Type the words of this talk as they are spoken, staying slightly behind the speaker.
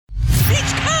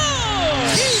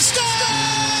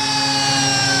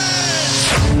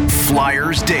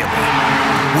Flyers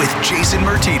Daily with Jason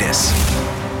Martinez.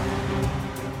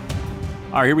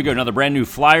 All right, here we go. Another brand new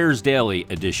Flyers Daily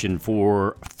edition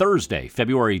for Thursday,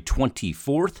 February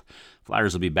 24th.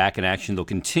 Flyers will be back in action. They'll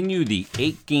continue the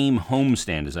 8-game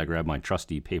homestand as I grab my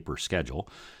trusty paper schedule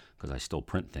because I still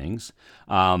print things.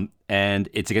 And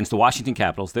it's against the Washington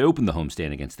Capitals. They opened the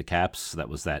homestand against the Caps. That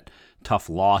was that tough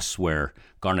loss where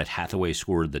Garnet Hathaway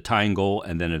scored the tying goal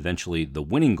and then eventually the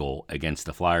winning goal against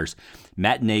the Flyers.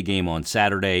 Matinee game on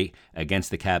Saturday against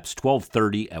the Caps,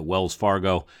 12:30 at Wells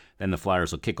Fargo. Then the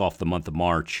Flyers will kick off the month of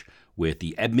March with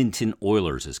the Edmonton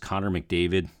Oilers as Connor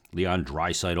McDavid, Leon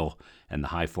Draisaitl, and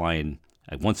the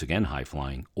once again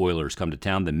high-flying Oilers come to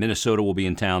town. Then Minnesota will be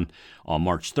in town on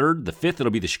March 3rd. The 5th, it'll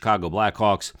be the Chicago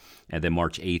Blackhawks. And then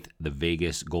March 8th, the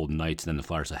Vegas Golden Knights. Then the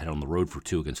Flyers will head on the road for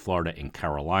 2 against Florida and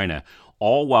Carolina,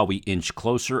 all while we inch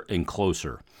closer and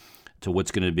closer to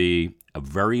what's going to be a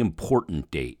very important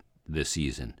date this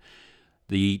season.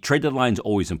 The trade deadline is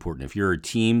always important. If you're a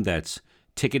team that's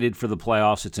ticketed for the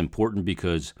playoffs, it's important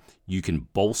because you can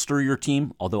bolster your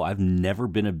team, although I've never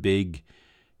been a big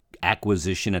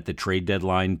acquisition at the trade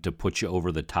deadline to put you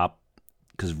over the top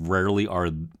because rarely are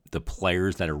the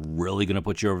players that are really going to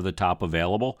put you over the top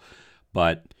available.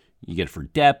 But you get it for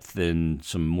depth and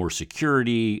some more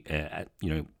security.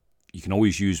 You can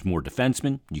always use more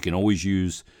defensemen. You can always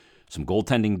use some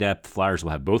goaltending depth. Flyers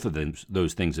will have both of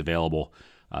those things available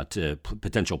to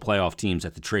potential playoff teams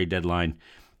at the trade deadline.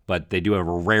 But they do have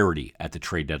a rarity at the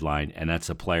trade deadline, and that's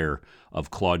a player of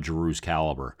Claude Giroux's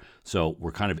caliber. So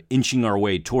we're kind of inching our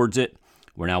way towards it.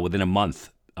 We're now within a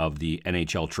month of the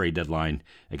NHL trade deadline.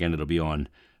 Again, it'll be on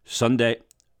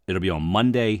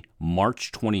Monday,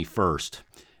 March 21st,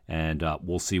 and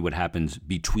we'll see what happens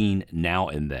between now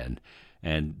and then.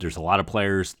 And there's a lot of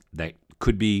players that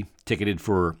could be ticketed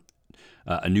for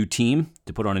a new team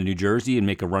to put on a new jersey and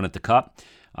make a run at the Cup.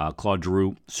 Claude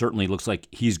Giroux certainly looks like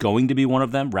he's going to be one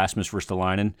of them. Rasmus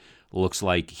Ristolainen looks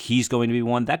like he's going to be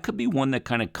one. That could be one that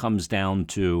kind of comes down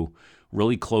to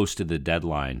really close to the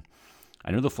deadline.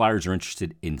 I know the Flyers are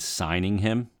interested in signing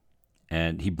him,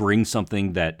 and he brings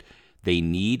something that they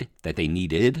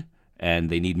needed, and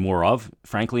they need more of,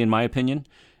 frankly, in my opinion,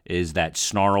 is that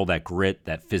snarl, that grit,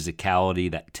 that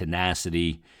physicality, that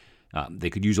tenacity. They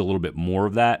could use a little bit more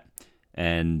of that,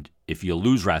 and if you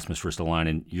lose Rasmus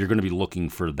Ristolainen, you're going to be looking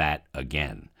for that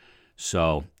again.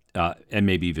 So, and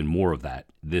maybe even more of that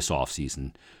this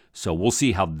offseason. So we'll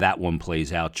see how that one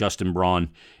plays out. Justin Braun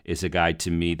is a guy to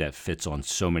me that fits on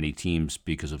so many teams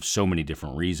because of so many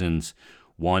different reasons.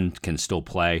 1, can still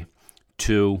play.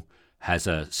 2, has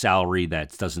a salary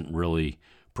that doesn't really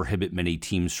prohibit many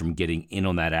teams from getting in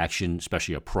on that action,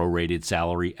 especially a prorated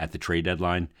salary at the trade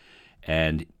deadline.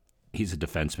 And he's a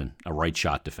defenseman, a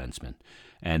right-shot defenseman.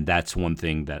 And that's one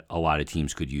thing that a lot of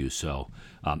teams could use. So,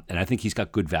 and I think he's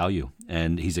got good value.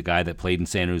 And he's a guy that played in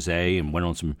San Jose and went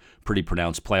on some pretty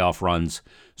pronounced playoff runs.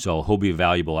 So he'll be a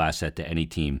valuable asset to any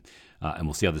team. And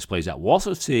we'll see how this plays out. We'll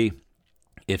also see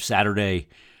if Saturday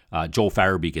Joel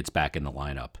Farabee gets back in the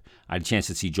lineup. I had a chance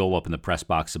to see Joel up in the press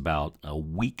box about a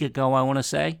week ago, I want to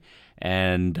say.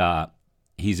 And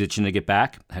he's itching to get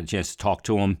back. I had a chance to talk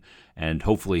to him. And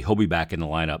hopefully he'll be back in the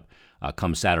lineup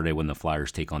come Saturday when the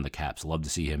Flyers take on the Caps. Love to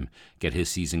see him get his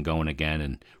season going again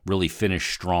and really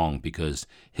finish strong because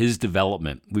his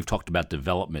development, we've talked about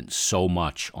development so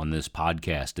much on this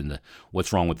podcast in the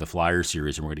What's Wrong with the Flyers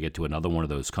series, and we're going to get to another one of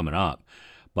those coming up.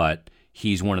 But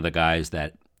he's one of the guys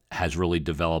that has really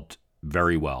developed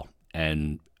very well,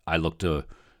 and I look to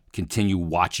continue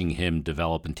watching him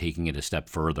develop and taking it a step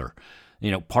further.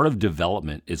 You know, part of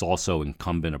development is also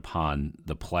incumbent upon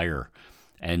the player.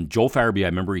 And Joel Farabee, I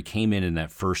remember he came in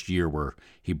that first year where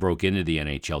he broke into the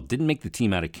NHL, didn't make the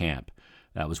team out of camp.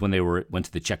 That was when they went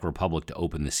to the Czech Republic to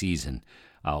open the season.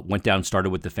 Went down,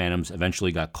 started with the Phantoms,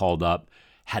 eventually got called up,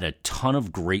 had a ton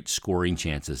of great scoring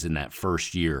chances in that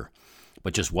first year,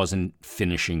 but just wasn't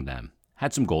finishing them.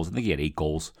 Had some goals. I think he had 8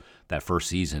 goals that first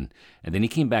season. And then he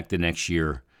came back the next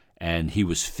year, and he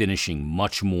was finishing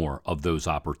much more of those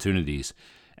opportunities.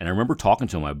 And I remember talking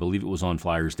to him, I believe it was on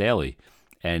Flyers Daily,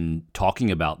 and talking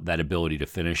about that ability to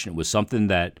finish. And it was something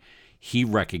that he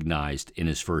recognized in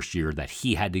his first year that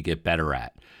he had to get better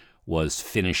at, was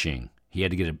finishing. He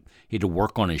had to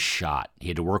work on his shot. He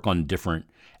had to work on different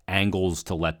angles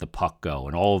to let the puck go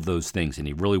and all of those things. And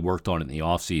he really worked on it in the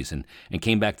offseason and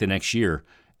came back the next year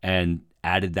and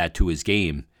added that to his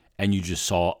game. And you just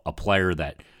saw a player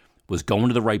that was going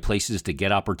to the right places to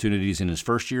get opportunities in his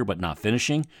first year, but not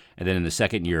finishing. And then in the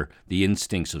second year, the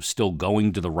instincts of still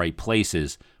going to the right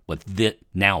places, but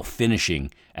now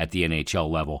finishing at the NHL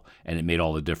level, and it made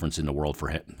all the difference in the world for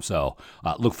him. So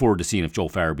look forward to seeing if Joel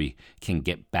Farabee can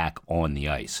get back on the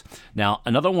ice. Now,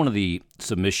 another one of the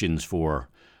submissions for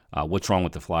what's wrong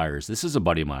with the Flyers, this is a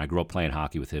buddy of mine. I grew up playing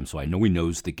hockey with him, so I know he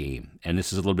knows the game, and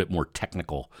this is a little bit more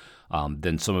technical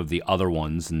than some of the other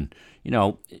ones. And,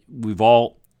 we've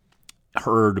all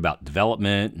heard about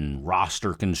development and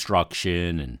roster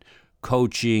construction and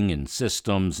coaching and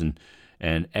systems,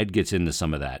 and Ed gets into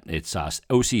some of that. It's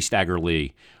OC Stagger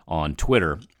Lee on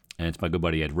Twitter, and it's my good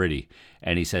buddy Ed Riddy,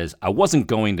 and he says, I wasn't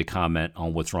going to comment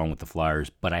on what's wrong with the Flyers,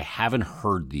 but I haven't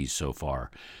heard these so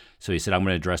far. So he said, I'm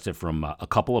going to address it from a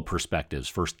couple of perspectives.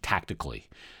 First, tactically,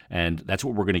 and that's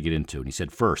what we're going to get into. And he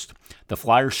said, first, the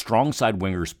Flyers' strong side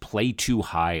wingers play too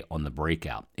high on the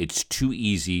breakout. It's too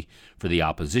easy for the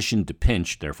opposition to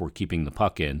pinch, therefore keeping the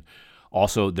puck in.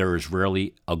 Also, there is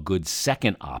rarely a good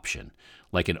second option,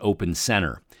 like an open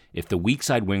center. If the weak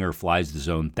side winger flies the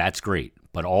zone, that's great,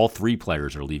 but all three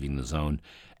players are leaving the zone,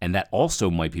 and that also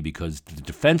might be because the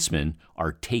defensemen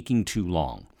are taking too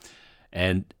long.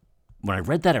 And when I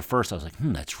read that at first, I was like,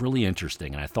 that's really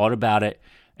interesting. And I thought about it,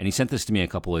 and he sent this to me a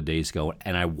couple of days ago,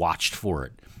 and I watched for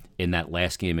it in that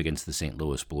last game against the St.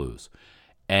 Louis Blues.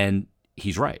 And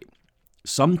he's right.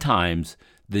 Sometimes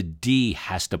the D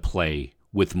has to play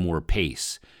with more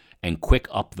pace and quick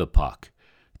up the puck.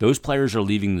 Those players are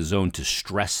leaving the zone to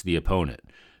stress the opponent,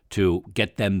 to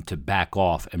get them to back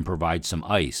off and provide some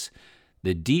ice.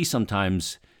 The D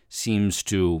sometimes seems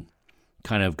to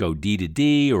kind of go D to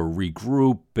D or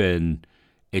regroup, and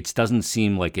it doesn't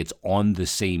seem like it's on the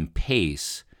same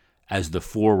pace as the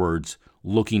forwards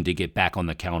looking to get back on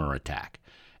the counterattack.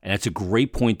 And that's a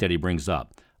great point that he brings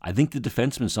up. I think the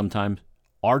defensemen sometimes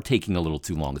are taking a little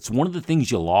too long. It's one of the things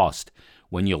you lost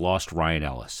when you lost Ryan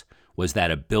Ellis, was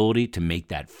that ability to make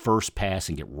that first pass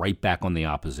and get right back on the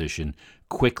opposition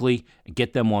quickly and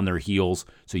get them on their heels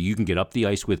so you can get up the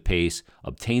ice with pace,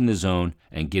 obtain the zone,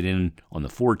 and get in on the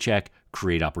forecheck,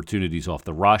 create opportunities off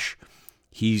the rush.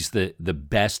 He's the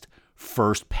best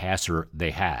first passer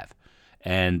they have.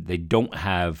 And they don't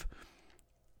have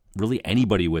really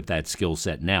anybody with that skill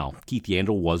set now. Keith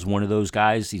Yandle was one of those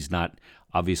guys. He's not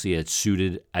obviously as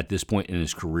suited at this point in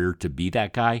his career to be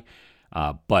that guy,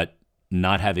 but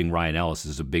not having Ryan Ellis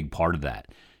is a big part of that.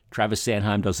 Travis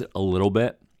Sanheim does it a little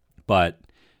bit, but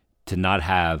to not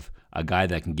have a guy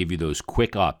that can give you those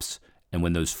quick ups, and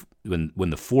when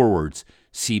the forwards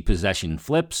see possession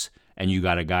flips, and you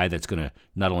got a guy that's going to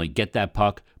not only get that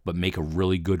puck, but make a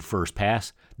really good first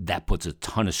pass, that puts a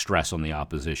ton of stress on the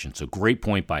opposition. So great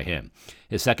point by him.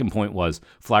 His second point was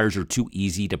Flyers are too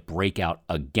easy to break out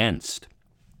against.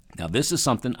 Now, this is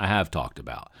something I have talked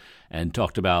about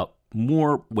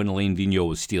more when Alain Vigneault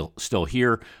was still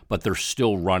here, but they're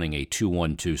still running a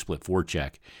 2-1-2 split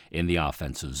forecheck in the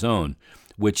offensive zone,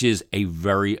 which is a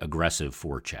very aggressive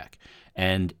forecheck.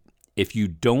 And if you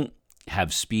don't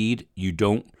have speed, you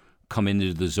don't come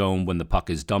into the zone when the puck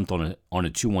is dumped on a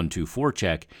 2-1-2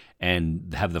 forecheck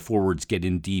and have the forwards get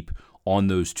in deep on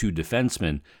those two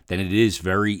defensemen, then it is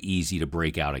very easy to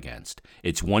break out against.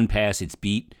 It's one pass, it's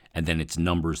beat, and then it's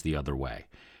numbers the other way.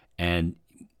 And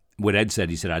what Ed said,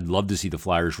 he said, I'd love to see the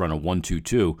Flyers run a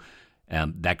 1-2-2.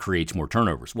 That creates more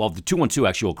turnovers. Well, the 2-1-2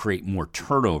 actually will create more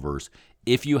turnovers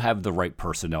if you have the right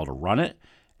personnel to run it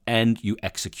and you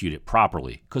execute it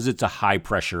properly, because it's a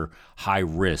high-pressure,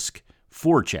 high-risk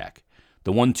forecheck.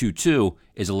 The 1-2-2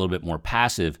 is a little bit more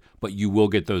passive, but you will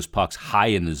get those pucks high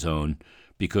in the zone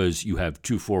because you have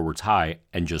two forwards high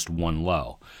and just one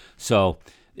low. So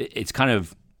it's kind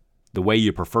of the way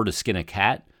you prefer to skin a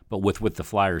cat, but with what the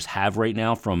Flyers have right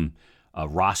now from a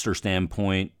roster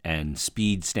standpoint and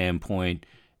speed standpoint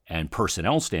and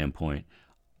personnel standpoint,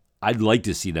 I'd like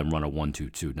to see them run a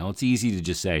 1-2-2. Now, it's easy to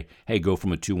just say, hey, go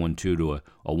from a 2-1-2 to a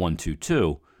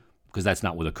 1-2-2, because that's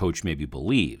not what a coach maybe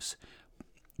believes.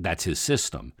 That's his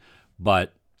system.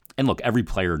 And look, every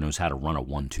player knows how to run a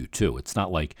 1-2-2. It's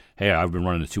not like, hey, I've been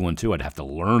running a 2-1-2. I'd have to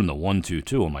learn the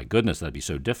 1-2-2. Oh, my goodness, that'd be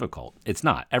so difficult. It's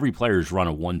not. Every player's run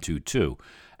a 1-2-2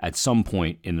 at some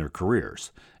point in their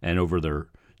careers and over their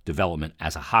development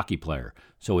as a hockey player.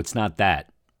 So it's not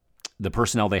that. The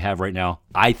personnel they have right now,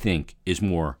 I think, is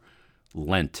more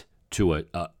lent to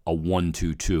a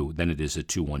 1-2-2 than it is a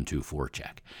 2-1-2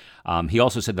 forecheck. He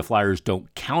also said the Flyers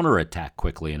don't counterattack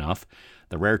quickly enough.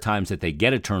 The rare times that they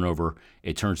get a turnover,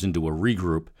 it turns into a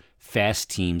regroup. Fast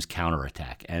teams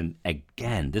counterattack. And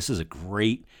again, this is a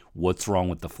great what's wrong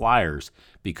with the Flyers,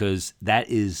 because that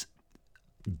is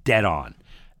dead on.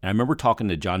 And I remember talking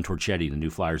to John Torchetti, the new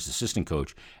Flyers assistant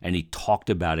coach, and he talked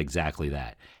about exactly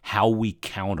that. How we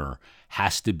counter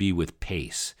has to be with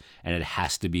pace, and it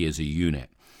has to be as a unit.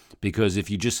 Because if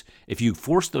you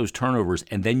force those turnovers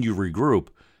and then you regroup,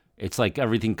 it's like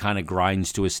everything kind of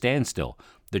grinds to a standstill.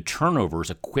 The turnover is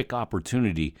a quick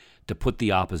opportunity to put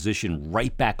the opposition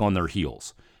right back on their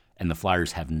heels, and the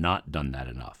Flyers have not done that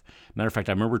enough. Matter of fact,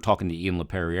 I remember talking to Ian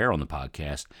LaPerriere on the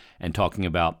podcast and talking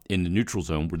about in the neutral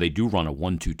zone where they do run a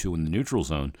 1-2-2 in the neutral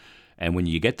zone, and when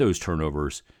you get those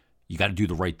turnovers, you got to do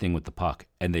the right thing with the puck,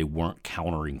 and they weren't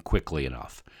countering quickly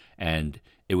enough, and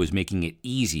it was making it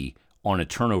easy on a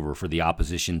turnover for the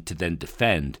opposition to then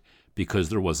defend because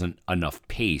there wasn't enough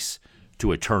pace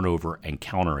to a turnover and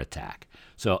counterattack.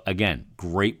 So, again,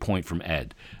 great point from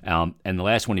Ed. And the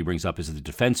last one he brings up is that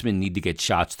the defensemen need to get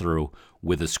shots through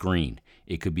with a screen.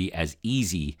 It could be as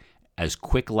easy as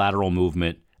quick lateral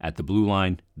movement at the blue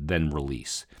line, then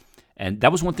release. And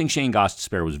that was one thing Shane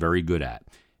Gostisbehere was very good at,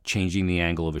 changing the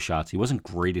angle of his shots. He wasn't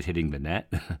great at hitting the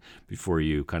net before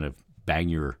you kind of bang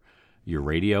your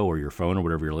radio or your phone or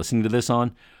whatever you're listening to this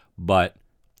on, but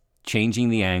changing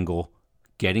the angle,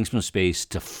 getting some space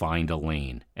to find a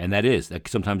lane. And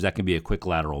sometimes that can be a quick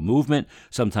lateral movement.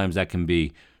 Sometimes that can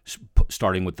be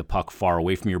starting with the puck far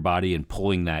away from your body and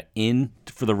pulling that in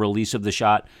for the release of the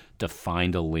shot to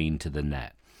find a lane to the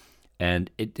net.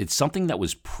 And it's something that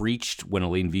was preached when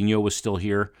Alain Vigneault was still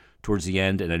here towards the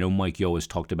end, and I know Mike Yeo has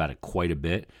talked about it quite a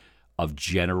bit, of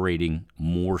generating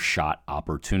more shot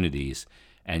opportunities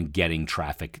and getting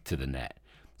traffic to the net.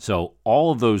 So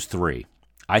all of those three,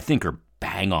 I think, are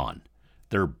bang on.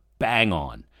 They're bang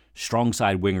on. Strong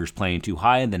side wingers playing too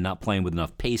high and then not playing with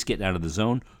enough pace, getting out of the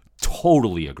zone.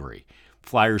 Totally agree.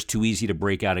 Flyers too easy to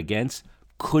break out against.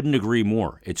 Couldn't agree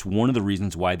more. It's one of the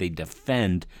reasons why they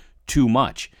defend too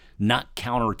much. Not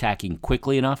counterattacking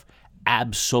quickly enough.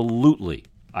 Absolutely.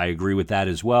 I agree with that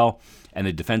as well. And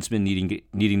the defenseman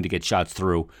needing to get shots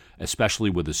through, especially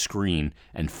with a screen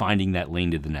and finding that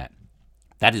lane to the net.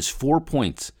 That is 4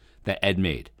 points that Ed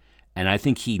made. And I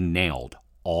think he nailed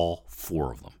all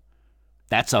 4 of them.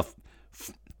 That's a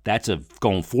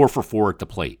going 4 for 4 at the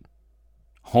plate.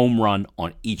 Home run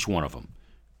on each one of them.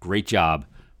 Great job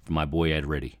from my boy Ed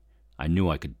Riddy. I knew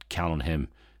I could count on him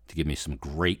to give me some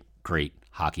great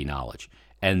hockey knowledge.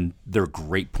 And they're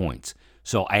great points.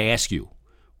 So I ask you,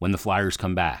 when the Flyers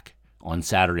come back on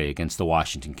Saturday against the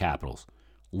Washington Capitals,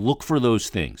 look for those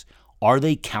things. Are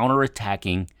they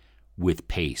counterattacking with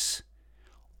pace?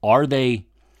 Are they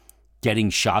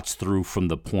getting shots through from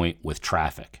the point with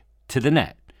traffic to the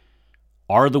net?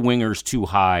 Are the wingers too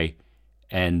high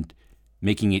and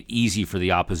making it easy for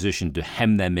the opposition to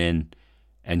hem them in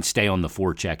and stay on the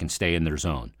forecheck and stay in their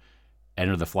zone? And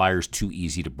are the Flyers too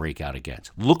easy to break out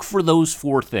against? Look for those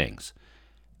 4 things,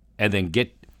 and then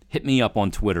hit me up on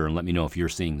Twitter and let me know if you're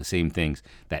seeing the same things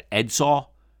that Ed saw.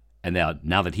 And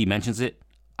now that he mentions it,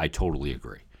 I totally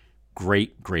agree.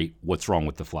 Great What's Wrong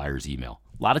with the Flyers email.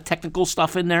 A lot of technical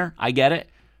stuff in there. I get it.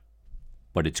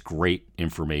 But it's great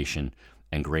information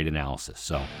and great analysis.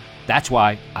 So that's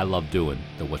why I love doing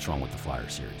the What's Wrong with the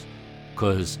Flyers series.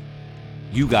 Because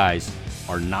you guys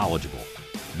are knowledgeable.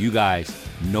 You guys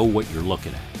know what you're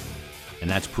looking at. And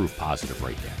that's proof positive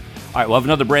right there. All right, we'll have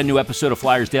another brand new episode of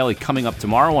Flyers Daily coming up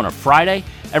tomorrow on a Friday.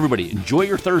 Everybody, enjoy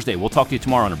your Thursday. We'll talk to you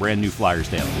tomorrow on a brand new Flyers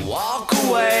Daily. Walk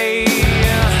away,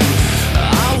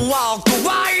 I walk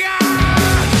away.